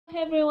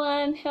Hey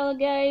everyone, hello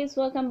guys,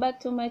 welcome back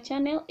to my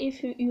channel.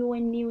 If you are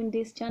new in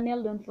this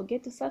channel, don't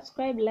forget to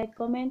subscribe, like,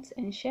 comment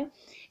and share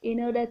in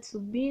order to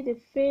be the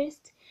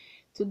first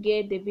to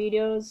get the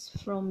videos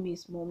from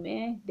Miss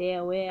Mume.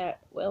 There were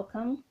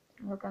welcome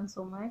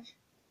so much.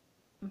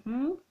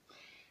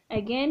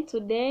 Again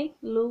today,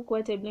 look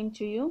what I bring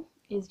to you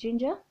is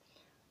ginger,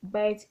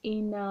 but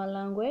in our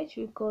language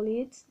we call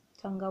it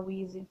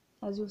tangawizi.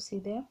 As you see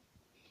there,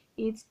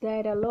 it's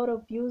got a lot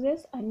of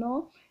uses. I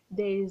know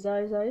there is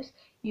others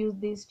use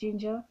this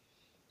ginger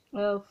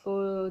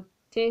for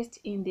taste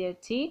in their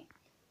tea,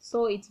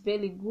 so it's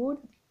very good.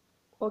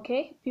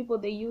 Okay, people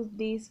they use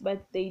this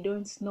but they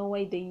don't know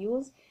why they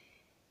use.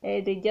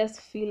 They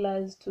just feel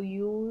as to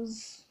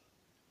use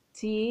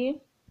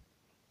tea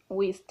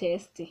with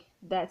tasty,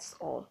 that's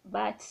all.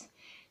 But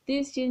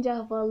this ginger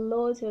have a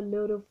lot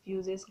of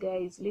uses,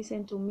 guys.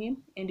 Listen to me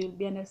and you'll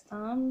be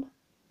understand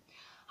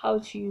how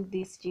to use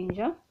this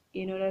ginger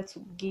in order to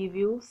give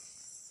you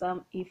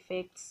some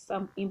effects,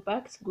 some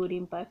impacts, good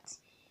impacts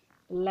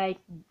like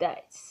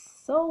that.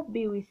 So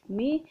be with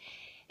me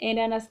and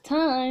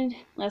understand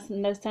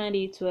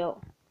it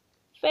well.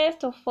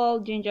 First of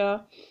all,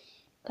 ginger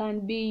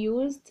can be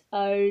used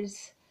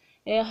as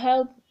a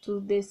help to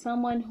the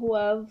someone who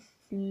have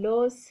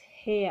lost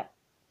hair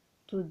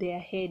to their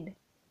head.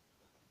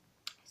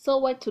 So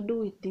what to do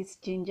with this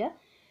ginger?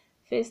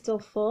 First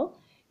of all,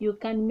 you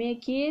can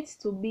make it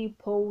to be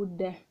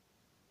powder.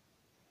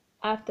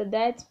 After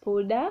that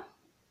powder,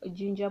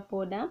 ginger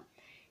powder,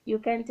 you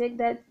can take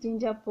that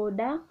ginger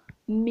powder,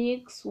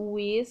 mix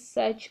with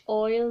such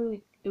oil,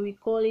 we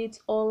call it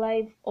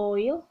olive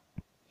oil.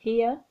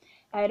 Here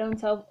I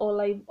don't have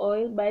olive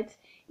oil, but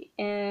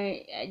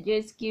I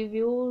just give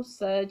you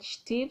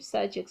such tips,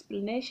 such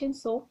explanation.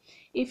 So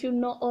if you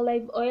know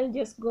olive oil,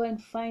 just go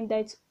and find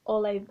that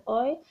olive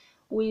oil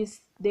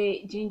with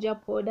the ginger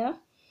powder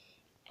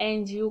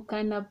and you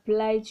can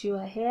apply to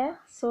your hair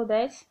so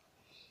that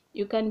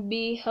you can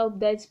be help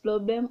that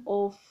problem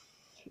of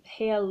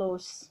hair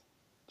loss,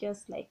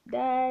 just like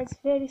that.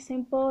 Very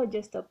simple.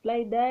 Just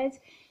apply that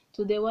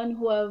to the one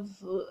who have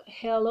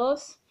hair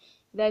loss.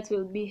 That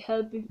will be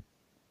helping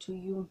to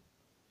you.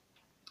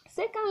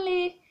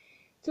 Secondly,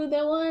 to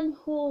the one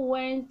who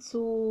went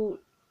to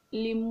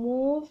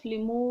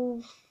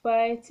remove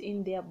fat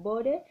in their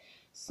body,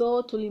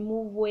 so to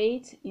remove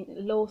weight,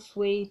 lose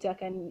weight, I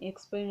can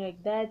explain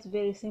like that.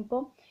 Very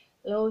simple.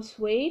 Lose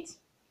weight,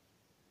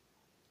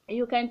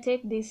 you can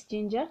take this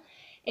ginger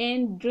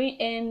and drink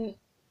and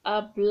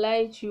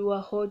apply to your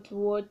hot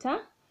water.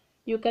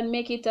 You can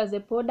make it as a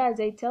powder. As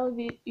I tell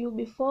you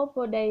before,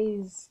 powder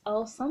is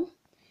awesome.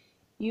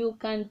 You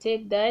can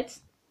take that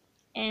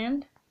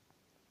and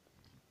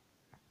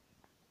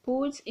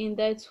put in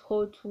that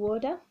hot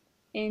water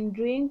and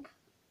drink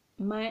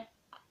my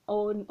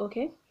own,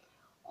 okay,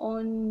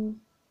 on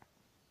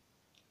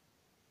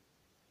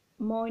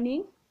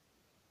morning,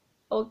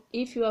 or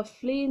if you are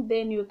free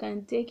then you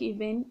can take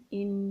even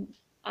in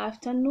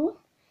afternoon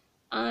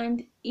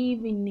and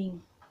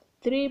evening,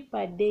 3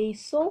 per day.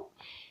 So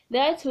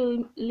that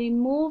will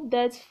remove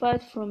that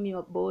fat from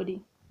your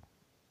body.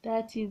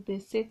 That is the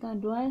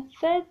second one.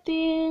 Third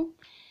thing,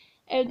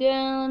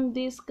 again,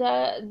 this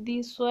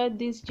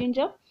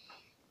ginger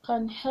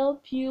can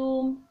help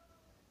you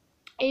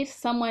if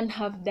someone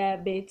have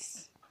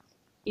diabetes.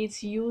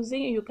 It's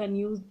using, you can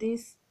use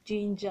this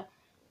ginger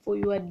for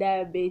your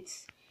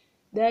diabetes.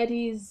 That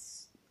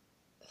is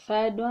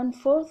third one.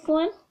 Fourth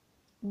one,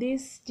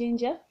 this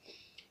ginger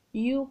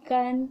you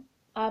can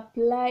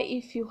apply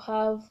if you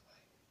have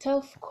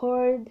tough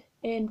cold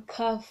and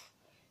cough.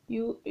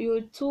 You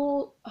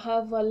too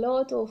have a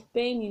lot of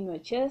pain in your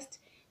chest,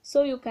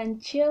 so you can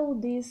chill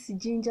this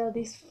ginger,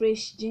 this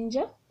fresh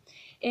ginger,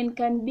 and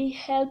can be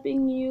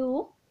helping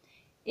you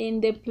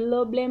in the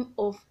problem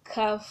of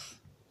cough,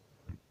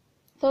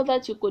 so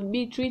that you could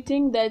be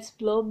treating that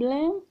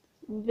problem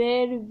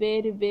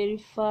very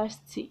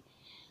fast.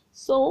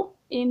 So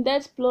in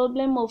that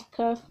problem of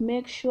cough,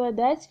 make sure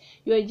that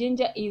your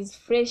ginger is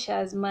fresh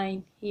as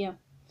mine here.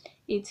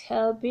 It's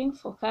helping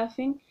for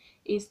coughing.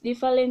 It's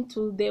different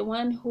to the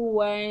one who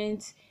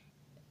wants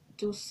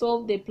to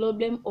solve the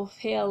problem of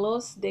hair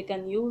loss. They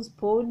can use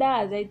powder,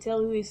 as I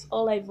tell you, is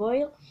olive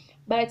oil.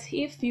 But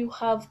if you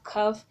have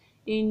cough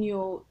in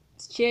your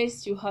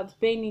chest, you have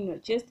pain in your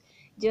chest,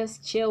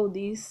 just chill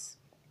this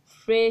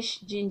fresh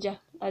ginger.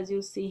 As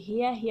you see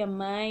here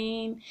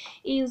mine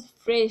is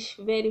fresh,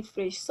 very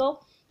fresh.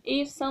 So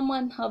if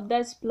someone have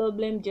that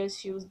problem,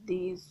 just use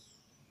this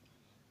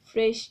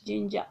fresh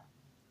ginger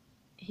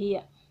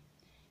here.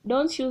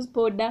 Don't use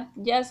powder,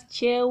 just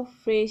chill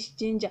fresh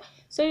ginger.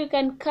 So you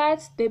can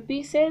cut the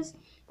pieces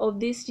of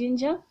this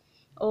ginger,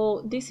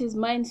 or this is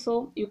mine,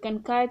 so you can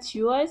cut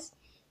yours,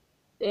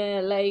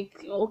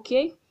 like,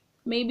 okay,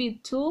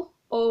 maybe 2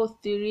 or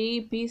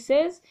 3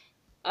 pieces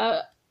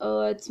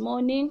at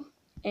morning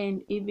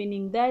and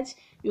evening. That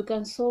you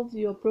can solve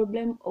your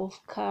problem of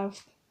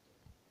cough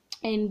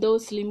and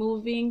those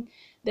removing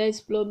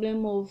that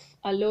problem of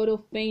a lot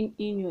of pain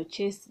in your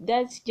chest.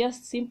 That's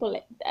just simple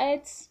like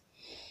that.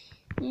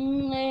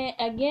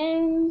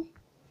 Again,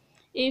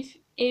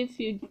 if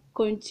you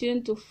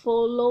continue to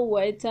follow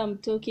what I'm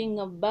talking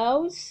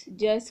about,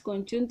 just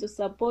continue to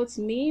support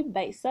me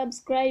by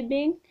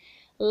subscribing,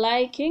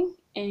 liking,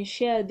 and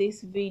share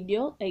this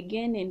video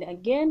again and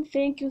again.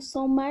 Thank you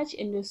so much,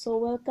 and you're so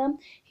welcome.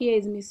 Here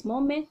is Miss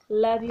Mome.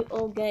 Love you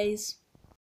all, guys.